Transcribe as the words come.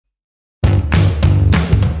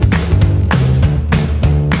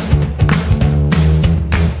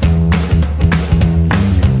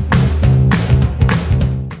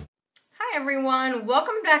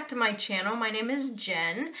welcome back to my channel. My name is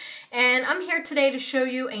Jen, and I'm here today to show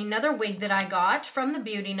you another wig that I got from the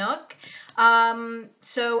Beauty Nook.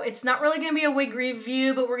 So it's not really going to be a wig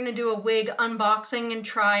review, but we're going to do a wig unboxing and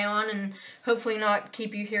try on, and hopefully not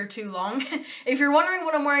keep you here too long. If you're wondering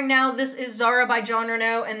what I'm wearing now, this is Zara by Jon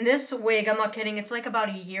Renau, and this wig, I'm not kidding, it's like about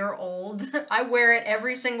a year old. I wear it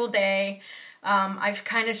every single day. I've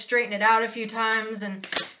kind of straightened it out a few times, and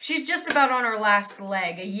she's just about on her last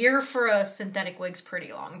leg. A year for a synthetic wig's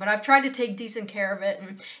pretty long, but I've tried to take decent care of it,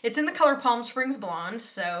 and it's in the color Palm Springs Blonde,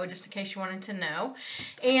 so just in case you wanted to know.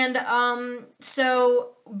 And so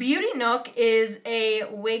Beauty Nook is a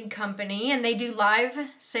wig company, and they do live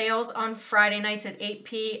sales on Friday nights at 8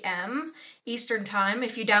 p.m. Eastern Time.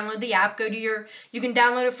 If you download the app, you can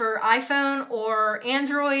download it for iPhone or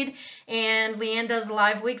Android, and Leanne does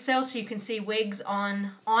live wig sales, so you can see wigs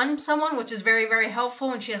on someone, which is very, very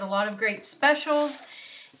helpful, and she has a lot of great specials.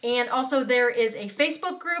 And also there is a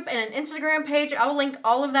Facebook group and an Instagram page. I'll link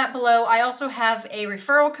all of that below. I also have a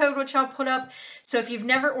referral code, which I'll put up. So if you've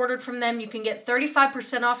never ordered from them, you can get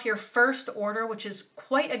 35% off your first order, which is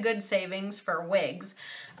quite a good savings for wigs.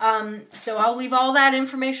 So I'll leave all that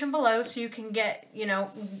information below so you can get,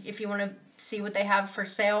 if you want to see what they have for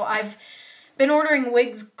sale. I've been ordering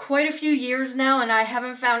wigs quite a few years now, and I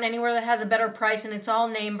haven't found anywhere that has a better price, and it's all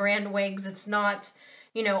name brand wigs. It's not,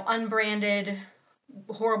 unbranded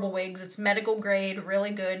horrible wigs. It's medical grade,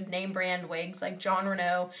 really good name brand wigs like Jon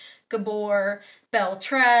Renau, Gabor, Belle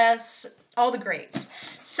Tress, all the greats.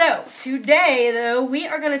 So today though, we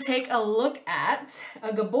are going to take a look at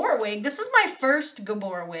a Gabor wig. This is my first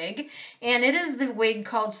Gabor wig, and it is the wig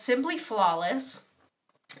called Simply Flawless,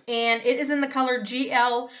 and it is in the color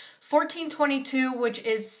GL1422, which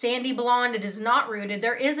is sandy blonde. It is not rooted.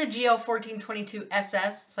 There is a GL1422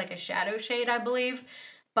 SS. It's like a shadow shade, I believe.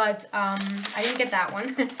 But I didn't get that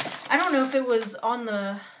one. I don't know if it was on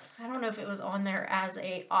there as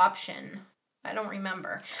a option. I don't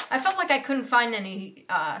remember. I felt like I couldn't find any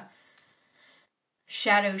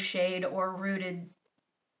shadow shade or rooted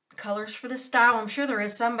colors for this style. I'm sure there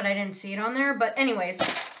is some, but I didn't see it on there. But anyways,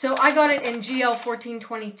 so I got it in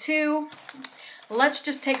GL1422. Let's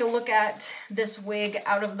just take a look at this wig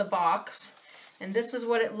out of the box. And this is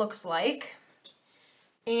what it looks like.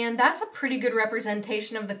 And that's a pretty good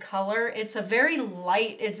representation of the color. It's a very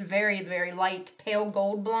light, it's very, very light pale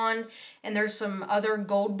gold blonde, and there's some other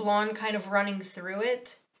gold blonde kind of running through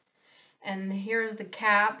it. And here's the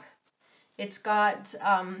cap. It's got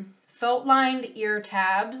felt-lined ear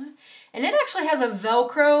tabs, and it actually has a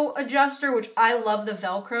Velcro adjuster, which I love the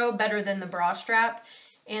Velcro better than the bra strap.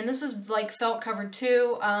 And this is like felt covered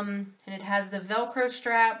too, and it has the Velcro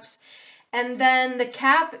straps. And then the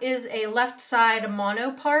cap is a left side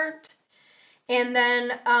mono part. And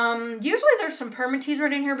then usually there's some permatease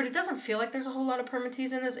right in here, but it doesn't feel like there's a whole lot of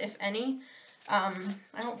permatease in this, if any. I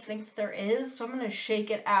don't think there is, so I'm going to shake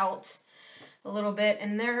it out a little bit.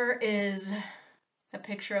 And there is a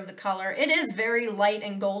picture of the color. It is very light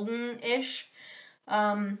and golden-ish.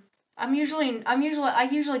 I usually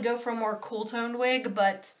go for a more cool-toned wig,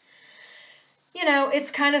 but it's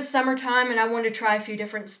kind of summertime, and I wanted to try a few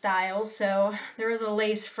different styles. So there is a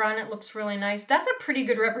lace front. It looks really nice. That's a pretty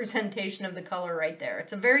good representation of the color right there.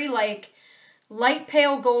 It's a very light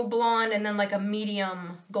pale gold blonde, and then like a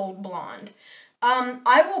medium gold blonde.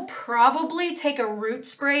 I will probably take a root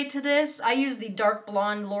spray to this. I use the dark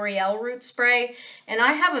blonde L'Oreal root spray, and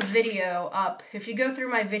I have a video up. If you go through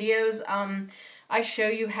my videos, I show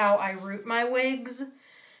you how I root my wigs.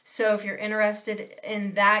 So if you're interested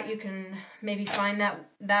in that, you can maybe find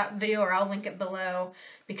that video, or I'll link it below,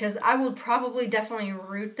 because I will probably definitely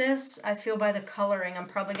root this. I feel by the coloring I'm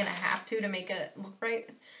probably going to have to make it look right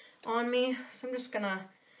on me. So I'm just going to...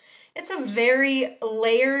 It's a very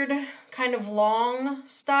layered, kind of long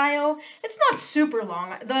style. It's not super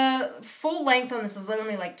long. The full length on this is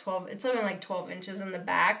only like 12, it's only like 12 inches in the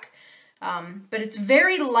back. But it's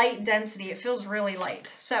very light density. It feels really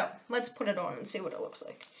light. So let's put it on and see what it looks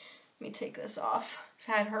like. Let me take this off. I've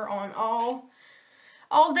had her on all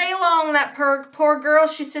day long, that poor girl.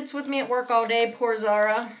 She sits with me at work all day, poor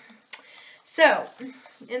Zara. So,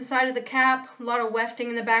 inside of the cap, a lot of wefting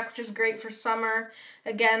in the back, which is great for summer.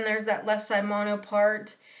 Again, there's that left side mono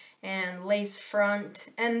part and lace front.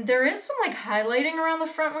 And there is some like highlighting around the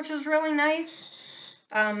front, which is really nice.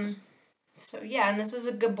 So yeah, and this is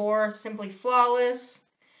a Gabor Simply Flawless.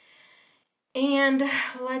 And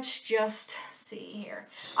let's just see here.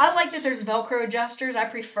 I like that there's Velcro adjusters. I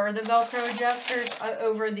prefer the Velcro adjusters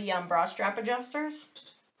over the bra strap adjusters.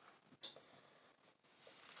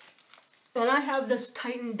 And I have this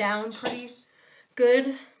tightened down pretty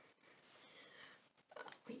good.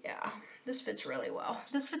 Yeah, this fits really well.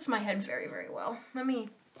 This fits my head very, very well. Let me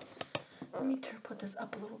put this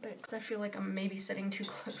up a little bit because I feel like I'm maybe sitting too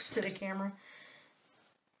close to the camera.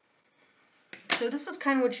 So this is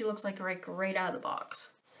kind of what she looks like right out of the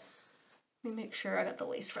box. Let me make sure I got the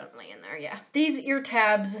lace front laying there. Yeah, these ear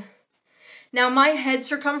tabs. Now my head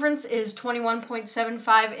circumference is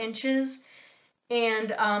 21.75 inches,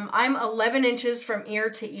 and I'm 11 inches from ear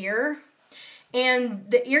to ear. And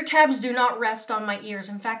the ear tabs do not rest on my ears.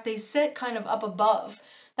 In fact, they sit kind of up above.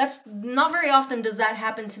 That's not very often does that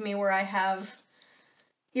happen to me where I have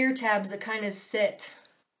ear tabs that kind of sit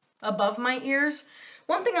above my ears.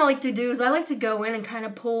 One thing I like to do is I like to go in and kind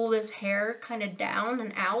of pull this hair kind of down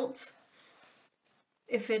and out.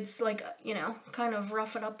 If it's like, you know, kind of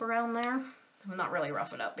rough it up around there. Well, not really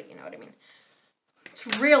rough it up, but you know what I mean. It's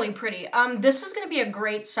really pretty. This is going to be a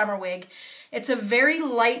great summer wig. It's a very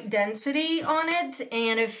light density on it,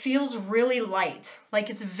 and it feels really light. Like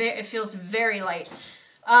it feels very light.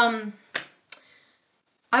 I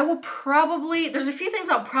will probably, there's a few things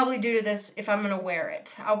I'll probably do to this if I'm going to wear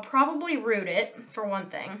it. I'll probably root it, for one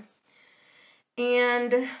thing.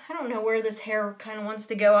 And I don't know where this hair kind of wants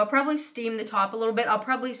to go. I'll probably steam the top a little bit. I'll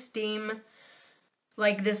probably steam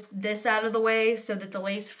like this out of the way so that the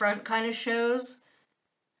lace front kind of shows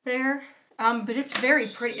there. But it's very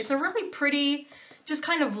pretty. It's a really pretty, just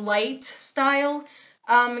kind of light style.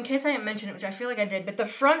 In case I didn't mention it, which I feel like I did, but the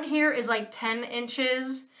front here is like 10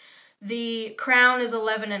 inches. The crown is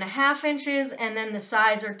 11.5 inches, and then the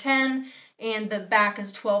sides are 10, and the back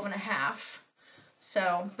is 12.5.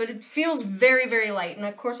 So, but it feels very, very light. And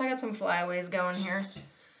of course I got some flyaways going here.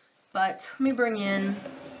 But let me bring in,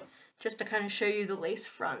 just to kind of show you the lace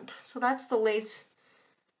front. So that's the lace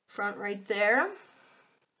front right there.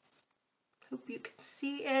 Hope you can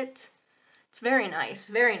see it. It's very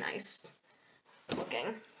nice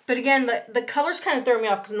looking. But again, the colors kind of throw me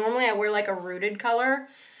off because normally I wear like a rooted color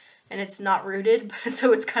and it's not rooted,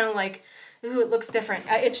 so it's kind of like, ooh, it looks different.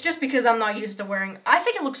 It's just because I'm not used to wearing, I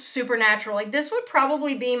think it looks super natural. Like this would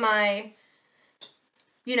probably be my,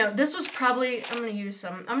 you know, this was probably, I'm gonna use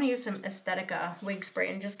some Aesthetica wig spray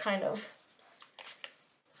and just kind of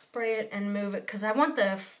spray it and move it because I want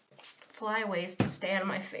the flyaways to stay out of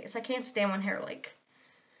my face. I can't stand when hair like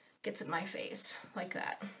gets in my face like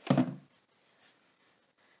that.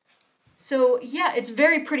 So yeah, it's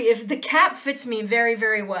very pretty. If the cap fits me very,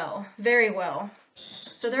 very well, very well.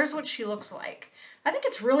 So there's what she looks like. I think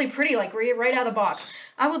it's really pretty, like right out of the box.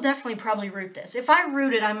 I will definitely probably root this. If I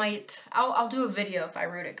root it, I'll do a video if I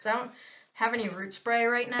root it because I don't have any root spray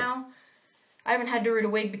right now. I haven't had to root a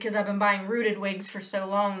wig because I've been buying rooted wigs for so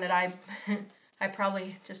long that I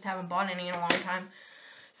probably just haven't bought any in a long time.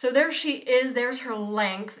 So there she is. There's her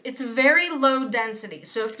length. It's very low density.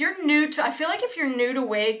 So if you're new to, I feel like if you're new to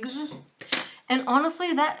wigs, and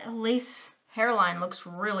honestly, that lace hairline looks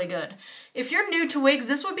really good. If you're new to wigs,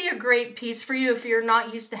 this would be a great piece for you if you're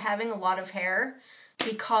not used to having a lot of hair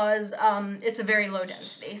because it's a very low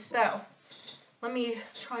density. So let me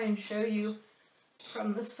try and show you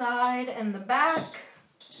from the side and the back.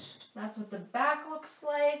 That's what the back looks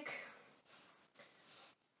like.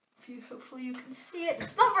 Hopefully you can see it.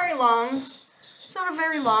 It's not very long. It's not a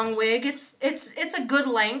very long wig. It's a good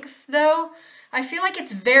length though. I feel like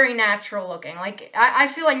it's very natural looking. Like I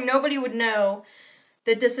feel like nobody would know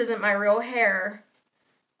that this isn't my real hair.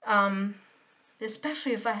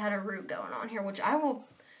 Especially if I had a root going on here, which I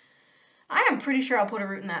am pretty sure I'll put a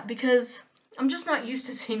root in that because I'm just not used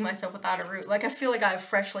to seeing myself without a root. Like I feel like I have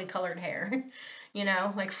freshly colored hair, you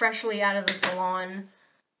know, like freshly out of the salon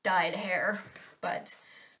dyed hair, but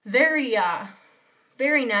very,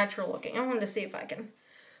 very natural looking. I wanted to see if I can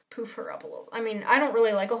poof her up a little. I mean, I don't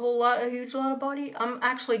really like a huge lot of body. I'm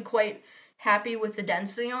actually quite happy with the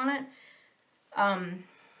density on it.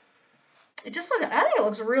 It just looks, I think it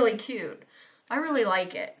looks really cute. I really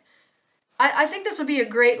like it. I think this would be a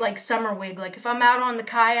great, like, summer wig. Like, if I'm out on the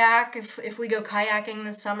kayak, if we go kayaking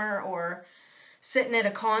this summer, or sitting at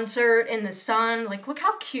a concert in the sun, like, look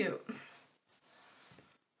how cute.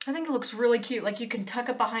 I think it looks really cute. Like, you can tuck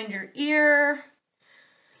it behind your ear.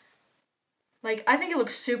 Like, I think it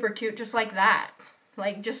looks super cute just like that.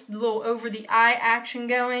 Like, just a little over-the-eye action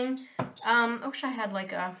going. I wish I had,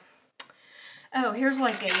 like, a... Oh, here's,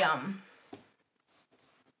 like, a,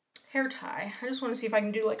 hair tie. I just want to see if I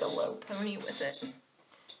can do, like, a low pony with it.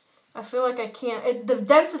 I feel like I can't... the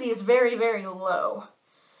density is very, very low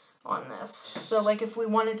on this. So, like, if we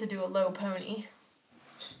wanted to do a low pony,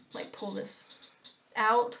 like, pull this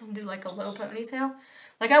out and do like a low ponytail.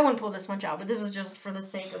 Like I wouldn't pull this much out, but this is just for the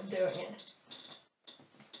sake of doing it.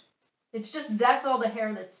 It's just, that's all the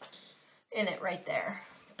hair that's in it right there.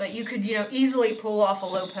 But you could, you know, easily pull off a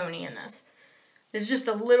low pony in this. There's just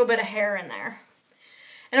a little bit of hair in there.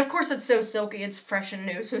 And of course it's so silky, it's fresh and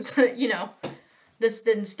new, so it's, you know, this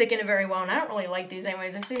didn't stick in it very well, and I don't really like these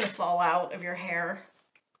anyways. They seem to fall out of your hair.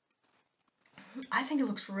 I think it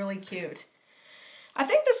looks really cute. I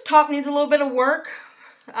think this top needs a little bit of work.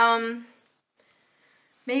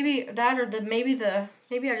 Maybe that, or maybe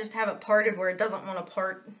I just have it parted where it doesn't want to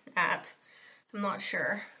part at. I'm not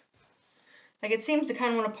sure. Like, it seems to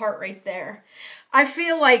kind of want to part right there. I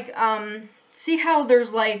feel like, see how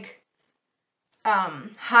there's like,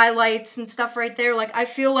 highlights and stuff right there? Like, I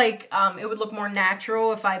feel like, it would look more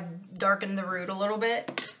natural if I darkened the root a little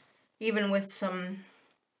bit. Even with some,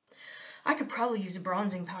 I could probably use a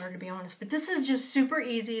bronzing powder, to be honest. But this is just super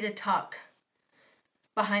easy to tuck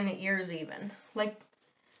behind the ears even. Like,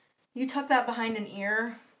 you tuck that behind an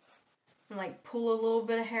ear and like pull a little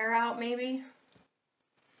bit of hair out maybe.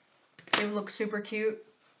 It would look super cute.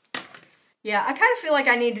 Yeah, I kind of feel like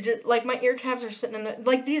I need to just, like, my ear tabs are sitting in the,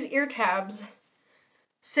 like, these ear tabs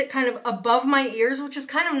sit kind of above my ears, which is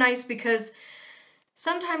kind of nice because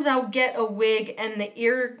sometimes I'll get a wig and the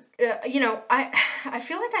ear, you know, I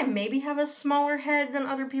feel like I maybe have a smaller head than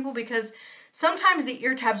other people because sometimes the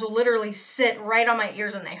ear tabs will literally sit right on my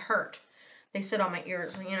ears and they hurt. They sit on my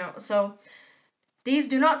ears, you know, so these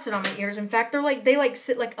do not sit on my ears. In fact, they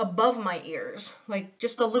sit like above my ears, like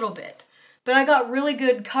just a little bit. But I got really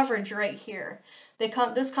good coverage right here.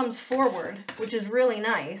 This comes forward, which is really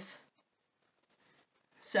nice.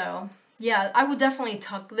 So, yeah, I would definitely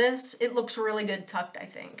tuck this. It looks really good tucked, I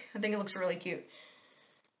think. I think it looks really cute.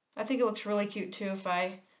 I think it looks really cute, too, if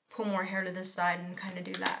I pull more hair to this side and kind of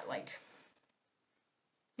do that, like...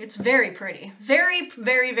 It's very pretty. Very,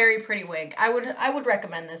 very, very pretty wig. I would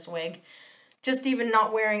recommend this wig. Just even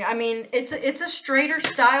not wearing, I mean, it's a straighter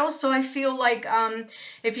style, so I feel like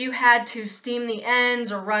if you had to steam the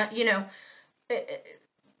ends or run, you know,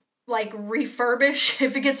 like refurbish,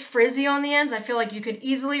 if it gets frizzy on the ends, I feel like you could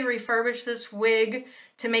easily refurbish this wig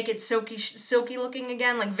to make it silky looking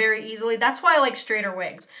again, like very easily. That's why I like straighter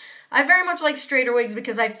wigs. I very much like straighter wigs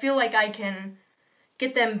because I feel like I can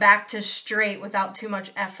get them back to straight without too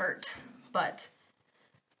much effort. But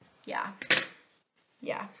yeah.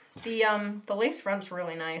 Yeah. The lace front's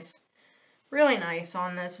really nice. Really nice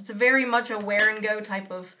on this. It's very much a wear and go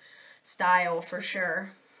type of style for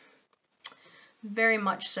sure. Very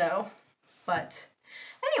much so. But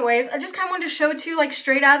anyways, I just kind of wanted to show it to you like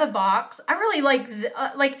straight out of the box. I really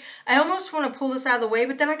like I almost want to pull this out of the way,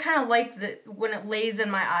 but then I kind of like when it lays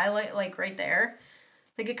in my eye, like right there.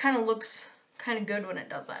 Like it kind of looks kind of good when it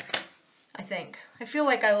does that, I think. I feel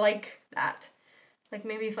like I like that. Like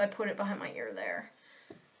maybe if I put it behind my ear there.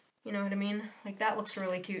 You know what I mean? Like that looks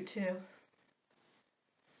really cute too.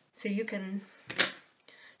 So you can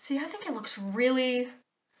see, I think it looks really,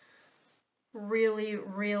 really,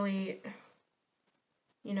 really,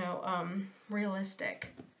 you know,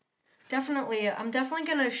 realistic. Definitely, I'm definitely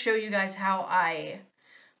going to show you guys how I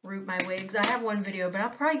root my wigs. I have one video, but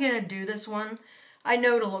I'm probably going to do this one. I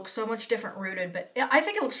know it'll look so much different rooted, but I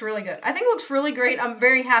think it looks really good. I think it looks really great. I'm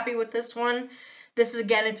very happy with this one. This is,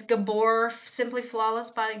 again, it's Gabor, Simply Flawless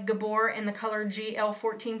by Gabor in the color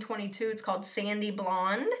GL1422. It's called Sandy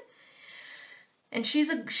Blonde. And she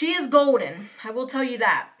is golden. I will tell you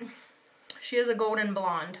that. She is a golden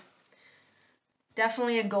blonde.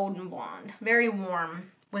 Definitely a golden blonde. Very warm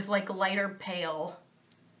with like lighter pale.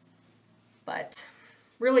 But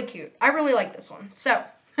really cute. I really like this one. So,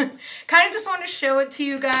 kind of just want to show it to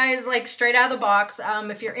you guys like straight out of the box.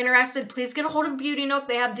 If you're interested, please get a hold of Beauty Nook.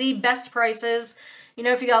 They have the best prices. You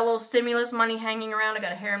know, if you got a little stimulus money hanging around, I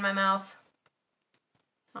got a hair in my mouth.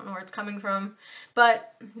 I don't know where it's coming from.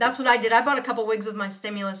 But that's what I did. I bought a couple wigs with my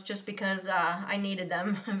stimulus just because I needed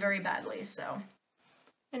them very badly. So,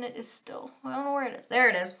 and it is still, I don't know where it is. There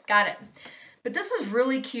it is. Got it. But this is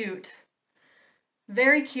really cute.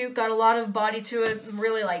 Very cute. Got a lot of body to it.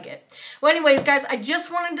 Really like it. Well, anyways, guys, I just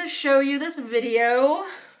wanted to show you this video.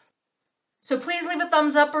 So please leave a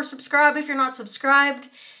thumbs up or subscribe if you're not subscribed.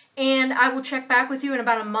 And I will check back with you in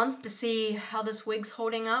about a month to see how this wig's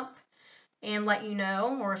holding up and let you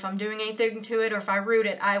know, or if I'm doing anything to it, or if I root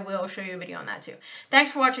it, I will show you a video on that too.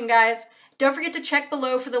 Thanks for watching, guys. Don't forget to check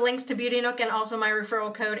below for the links to Beauty Nook and also my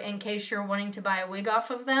referral code in case you're wanting to buy a wig off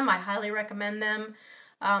of them. I highly recommend them.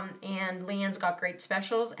 And Leanne's got great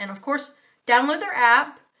specials. And of course, download their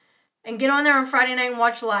app and get on there on Friday night and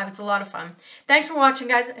watch live. It's a lot of fun. Thanks for watching,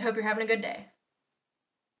 guys. I hope you're having a good day.